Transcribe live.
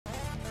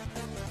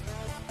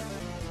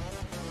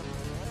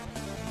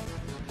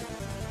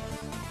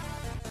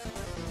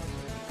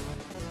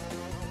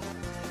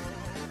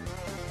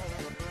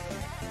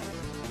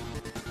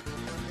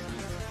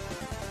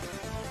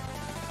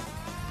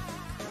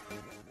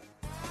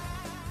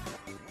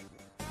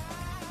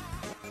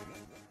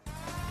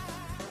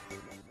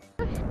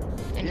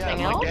Anything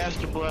my else?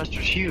 Gaster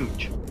Blaster's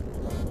huge.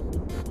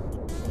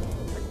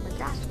 The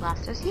Gaster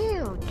Blaster's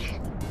huge.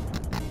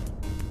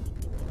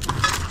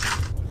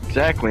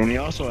 Exactly, and he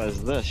also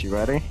has this. You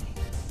ready?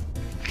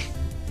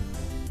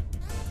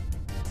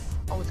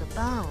 Oh, it's a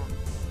bone.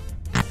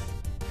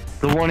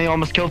 The one he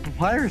almost killed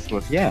Papyrus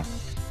with, yeah.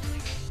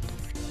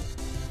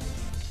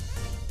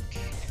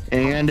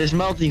 And his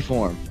melty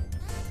form.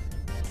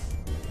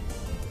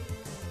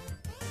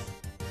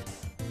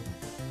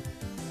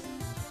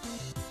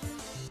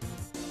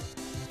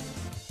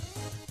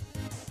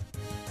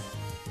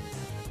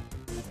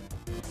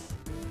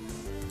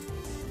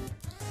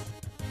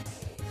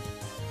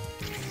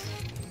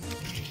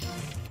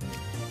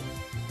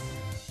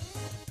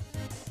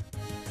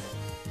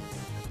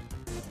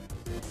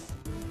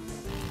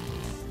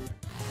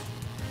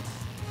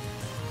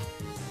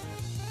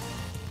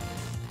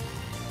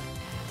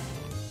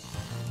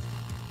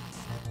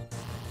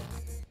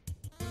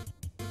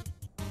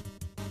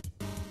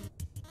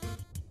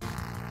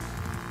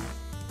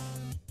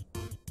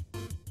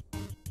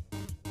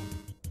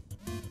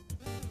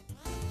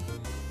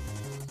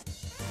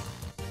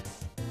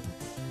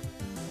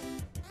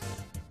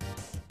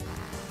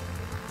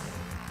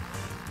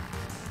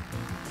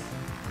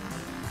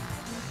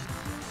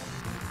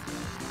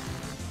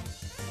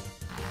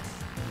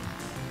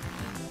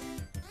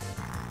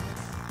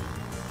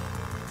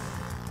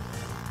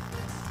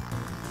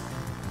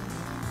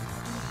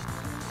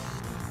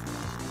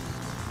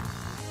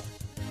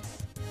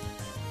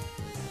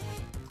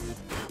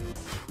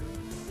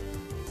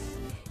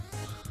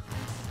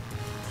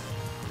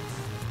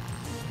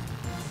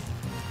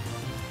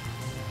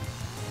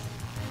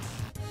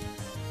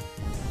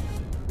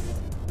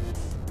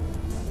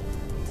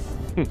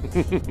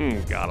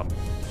 Got him.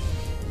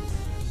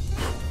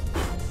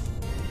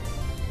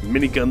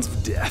 Miniguns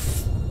of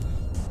death.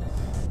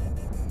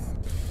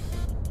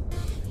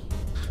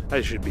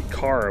 I should be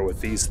Chara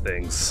with these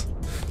things.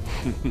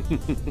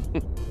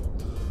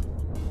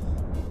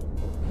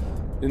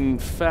 In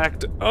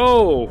fact,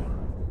 oh,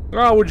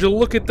 would you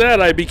look at that?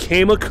 I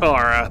became a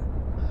Chara.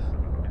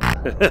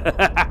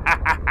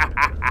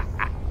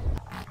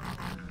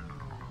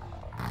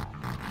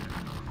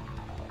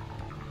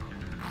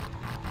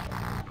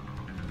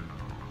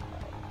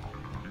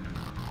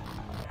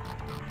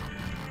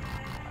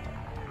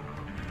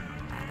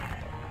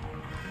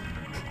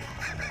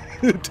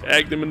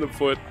 Tagged him in the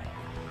foot.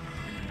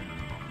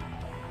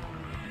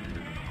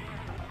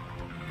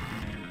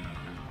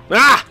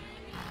 Ah!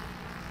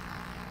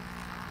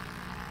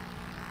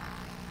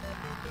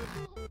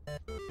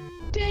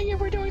 Dang it,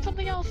 we're doing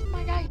something else,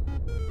 my guy.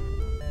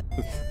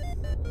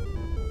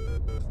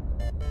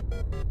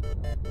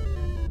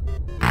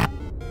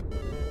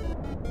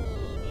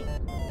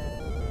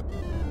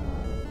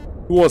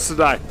 Who wants to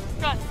die?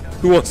 God.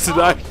 Who wants to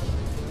die?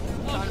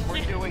 God,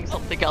 we're doing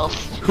something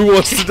else. Who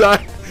wants to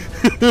die?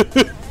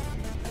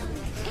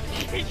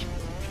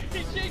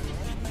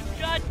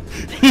 God.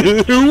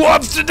 Who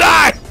wants to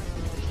die?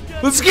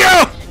 Let's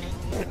go!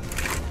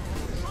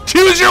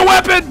 Choose your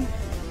weapon!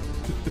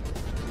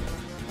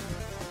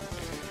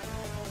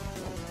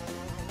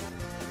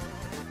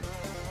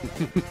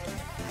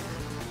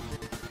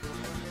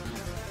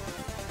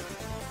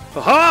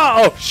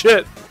 Aha! Oh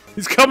shit!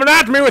 He's coming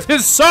at me with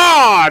his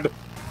sword!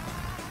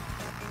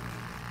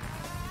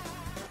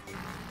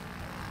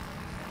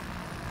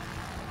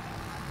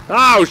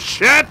 Oh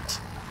shit!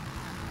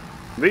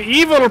 The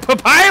evil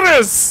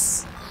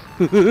Papyrus!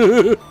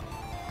 Let's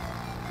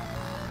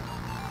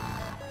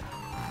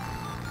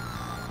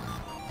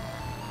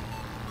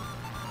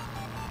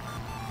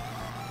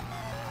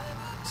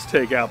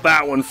take out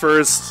that one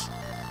first.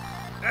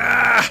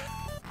 Ah!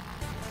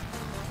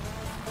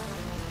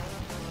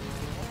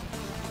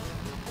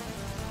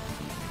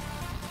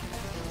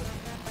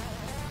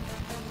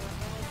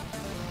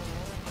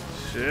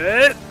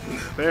 Shit!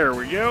 There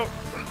we go.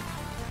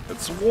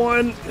 That's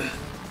one.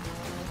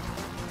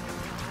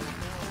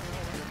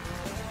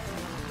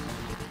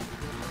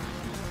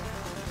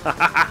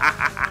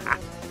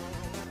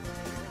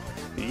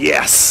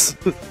 Yes!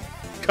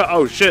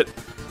 Oh shit.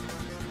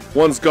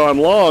 One's gone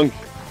long.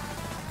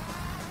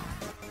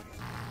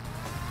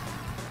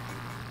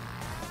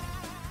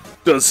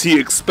 Does he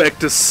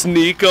expect to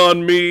sneak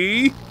on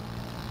me?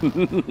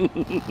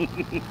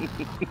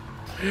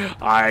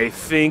 I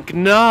think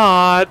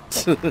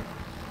not.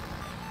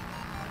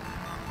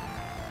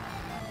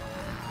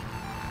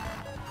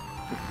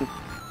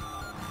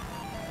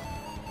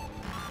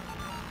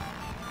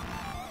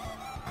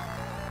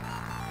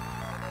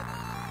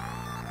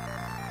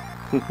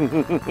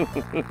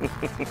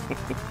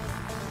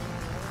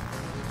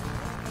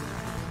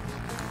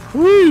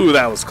 Woo,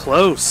 that was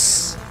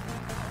close.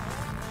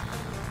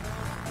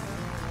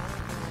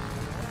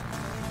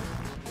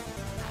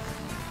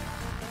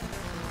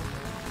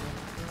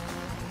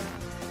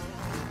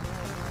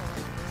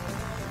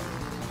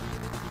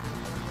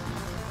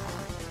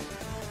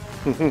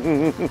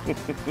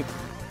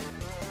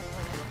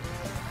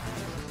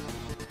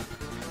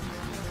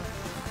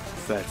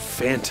 That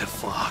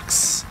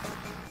Fantafox.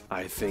 I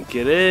I think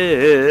it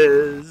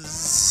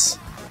is.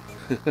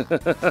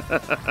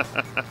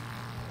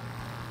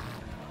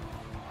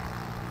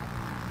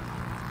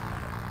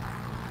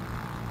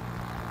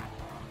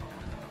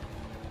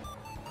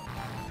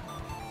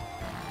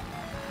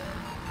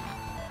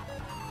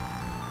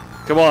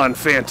 Come on,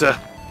 Fanta.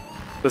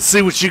 Let's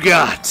see what you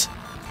got.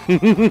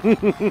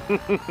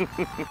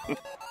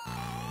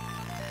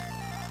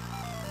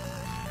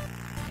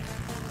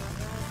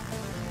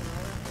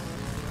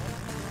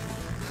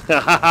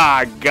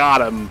 Haha,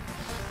 got him.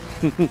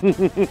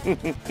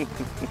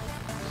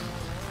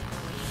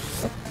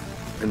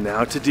 And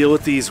now to deal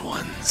with these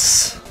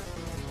ones.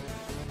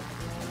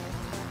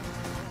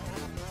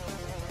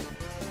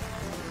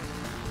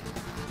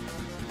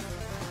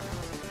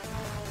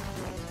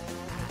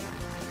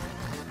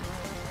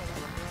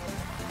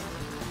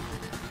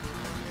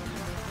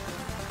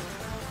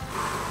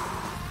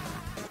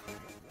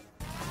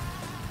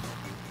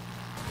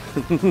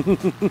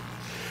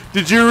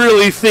 Did you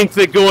really think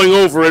that going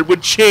over it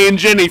would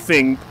change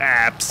anything,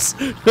 Paps?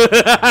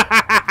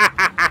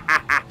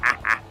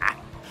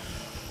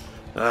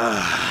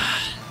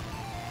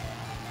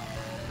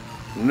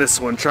 And this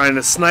one trying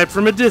to snipe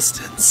from a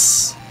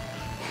distance.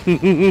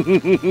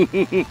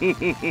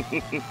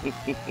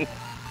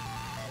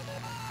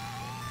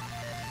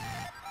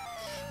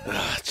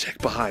 Check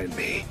behind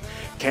me.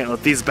 Can't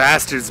let these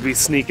bastards be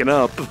sneaking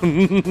up.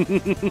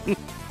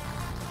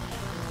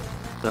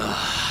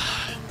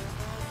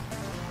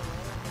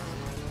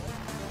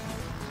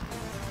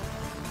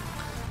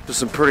 There's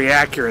some pretty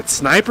accurate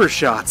sniper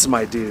shots,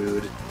 my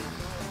dude.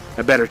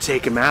 I better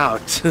take him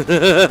out.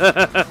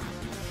 And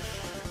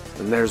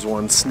there's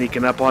one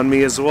sneaking up on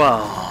me as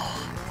well.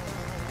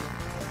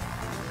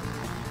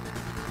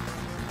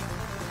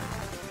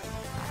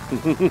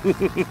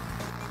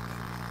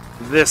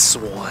 This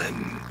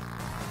one.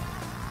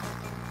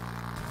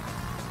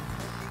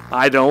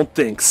 I don't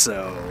think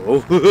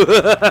so.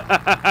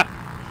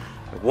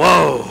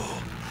 Whoa!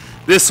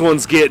 This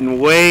one's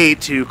getting way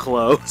too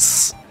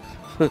close.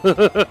 End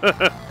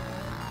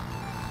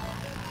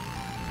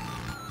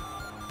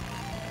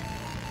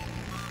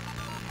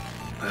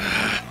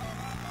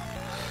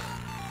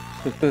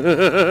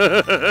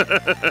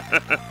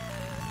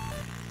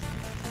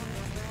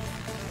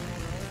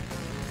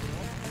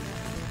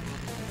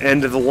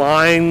of the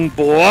line,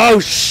 boy. Oh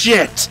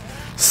shit!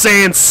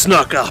 Sand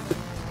snuck up.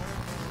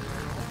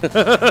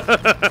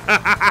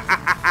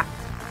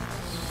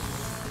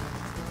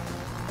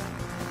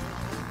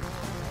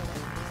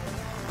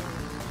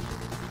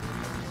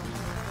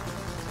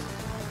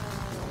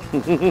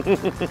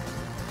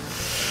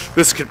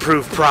 This could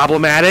prove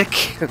problematic.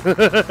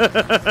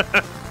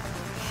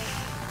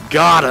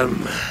 Got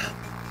him.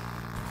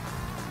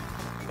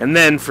 And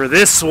then for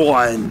this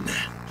one.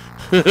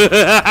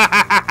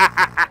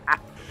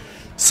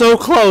 So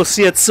close,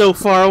 yet so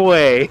far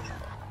away.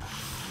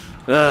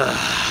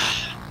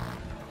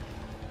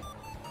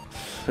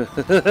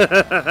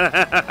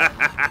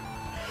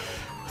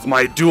 With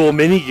my dual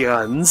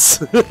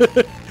miniguns,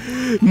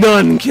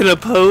 none can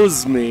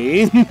oppose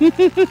me.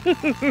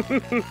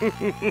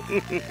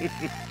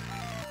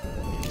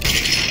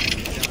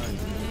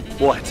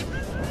 What?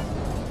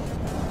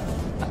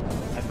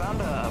 I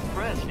found a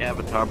frisk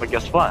avatar, but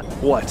guess what?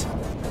 What?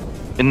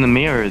 In the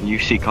mirror, you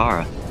see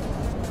Chara.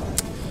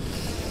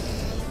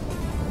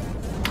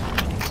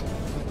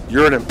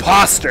 You're an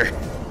imposter.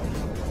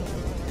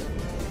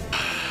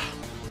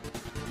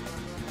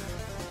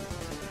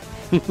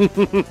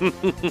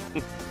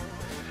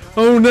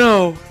 Oh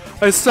no!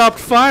 I stopped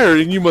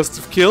firing. You must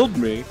have killed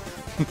me.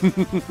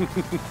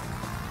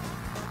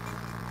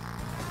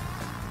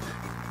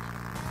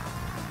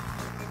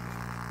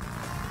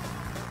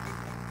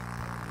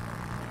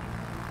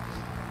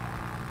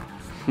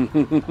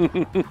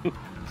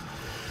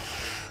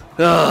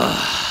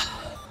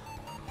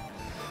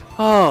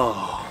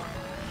 Oh.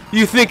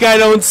 You think I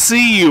don't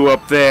see you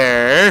up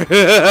there?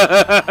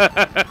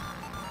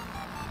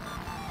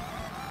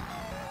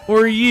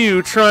 Or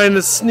you trying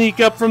to sneak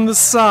up from the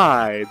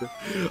side?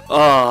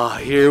 Ah,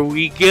 here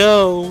we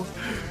go.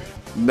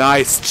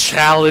 Nice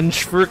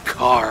challenge for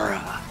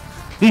Chara.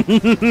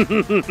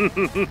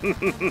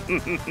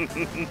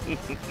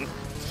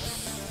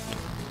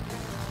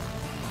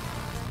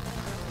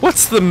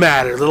 What's the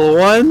matter, little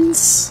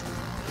ones?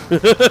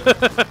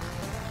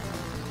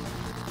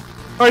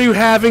 Are you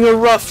having a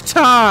rough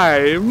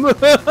time?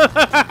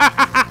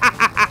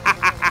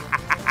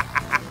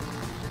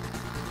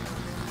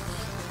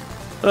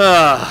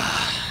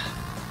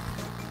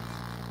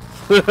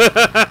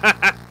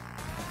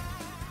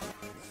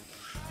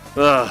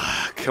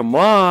 Come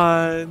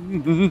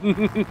on.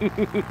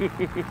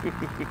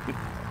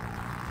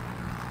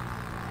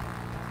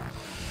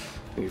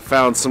 You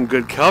found some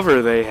good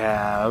cover they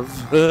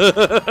have.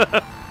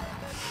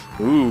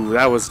 Ooh,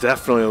 that was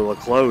definitely a little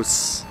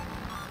close.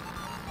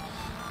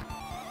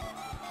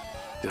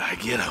 Did I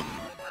get him?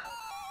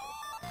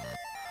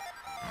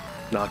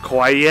 Not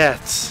quite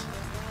yet,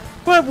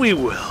 but we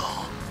will.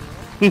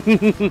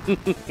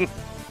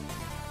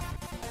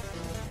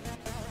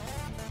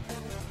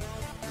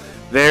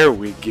 There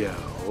we go.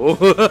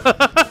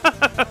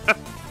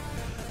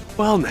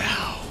 Well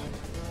now.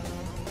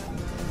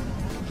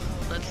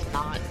 Let's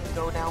not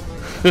go down.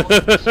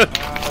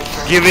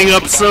 Giving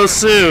up so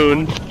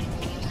soon.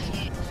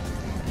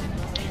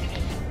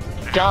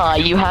 Duh,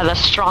 you have the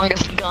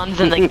strongest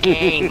guns in the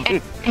game.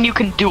 And you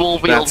can dual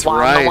wield That's while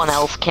right. no one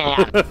else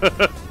can.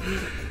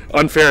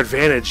 Unfair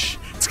advantage.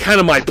 It's kind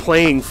of my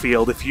playing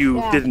field if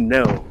you didn't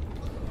know.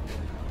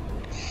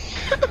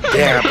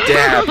 Dab,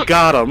 dab,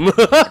 got him.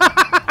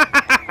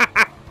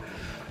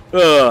 You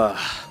know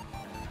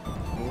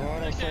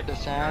what I said to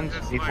Sans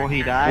before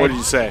he died? What did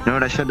you say? You know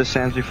what I said to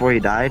Sans before he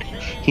died?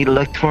 He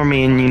looked for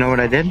me and you know what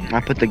I did? I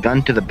put the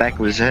gun to the back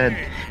of his head.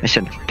 I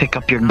said, pick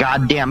up your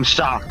goddamn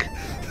sock.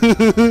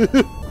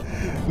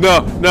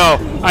 No,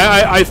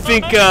 I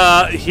think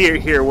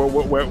here where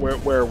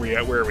are we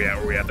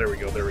at? There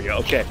we go.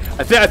 Okay,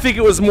 I think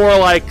it was more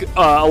like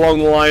along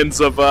the lines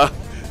of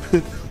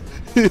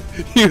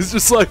he was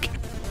just like,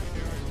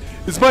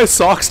 is my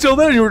sock still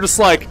there? And you were just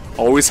like,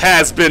 always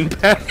has been,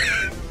 Pat.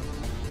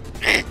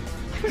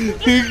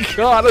 You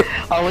got it.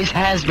 Always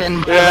has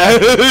been. Yeah,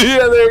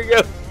 yeah, there you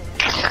go.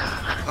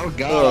 Oh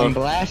god, I'm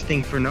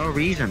blasting for no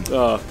reason.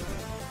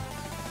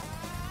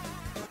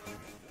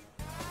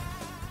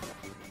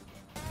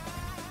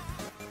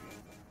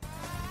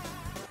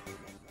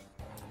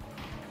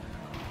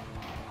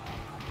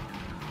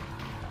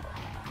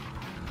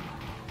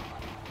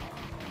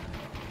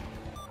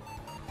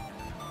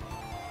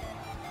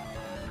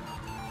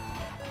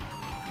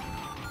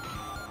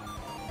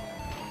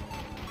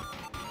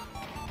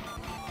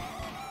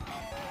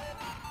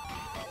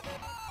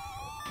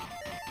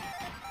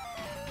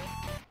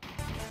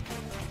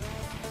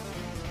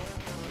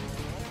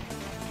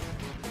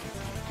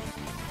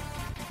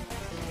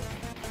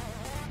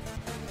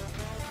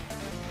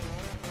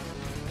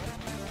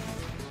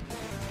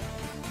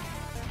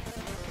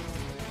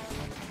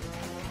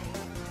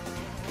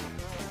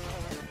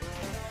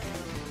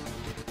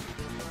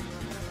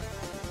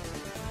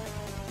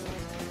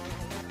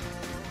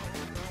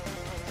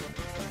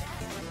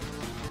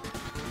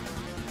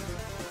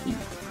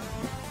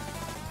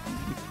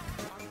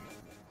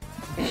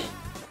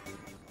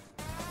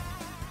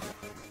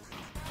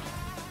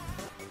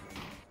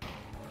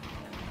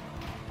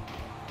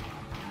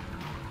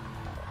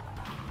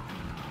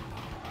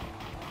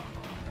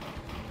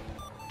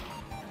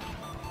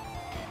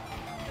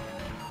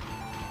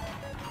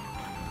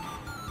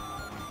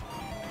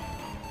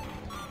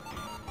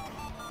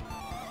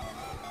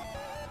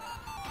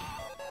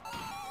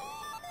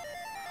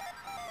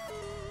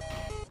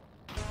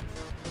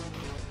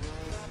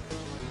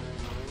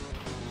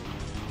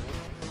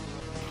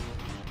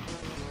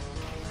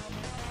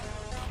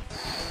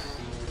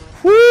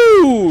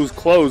 Woo! It was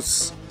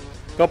close.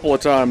 A couple of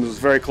times. It was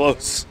very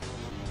close.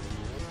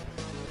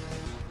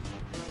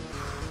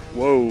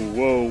 Whoa,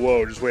 whoa,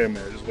 whoa. Just wait a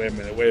minute.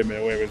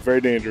 It's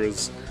very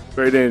dangerous.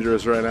 Very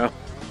dangerous right now.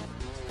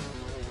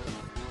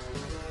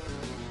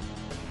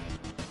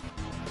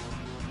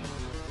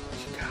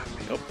 You got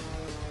me. Oh.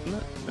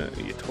 No,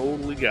 you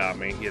totally got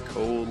me. You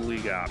totally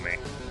got me.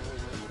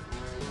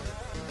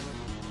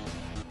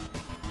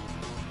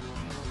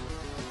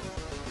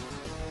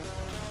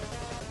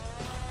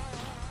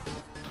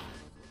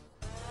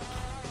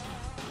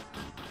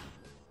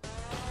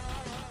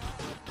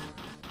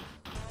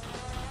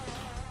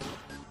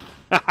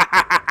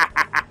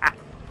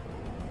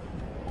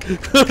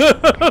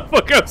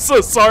 Fuck, I'm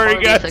so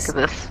sorry, guys. Sick of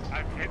this.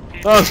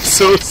 I'm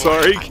so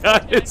sorry,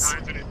 guys.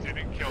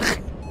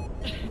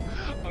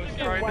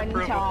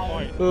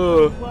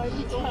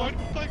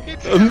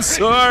 I'm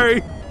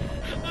sorry.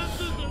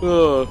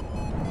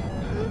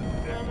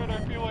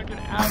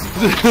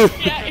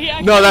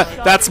 No,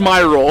 that's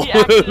my role.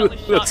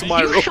 That's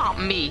my role. You shot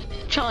me,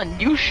 Chun.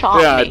 You shot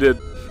me. Yeah, I did.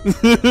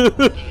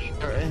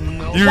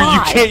 You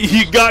can't.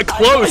 You got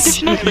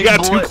close. You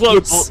got too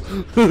close.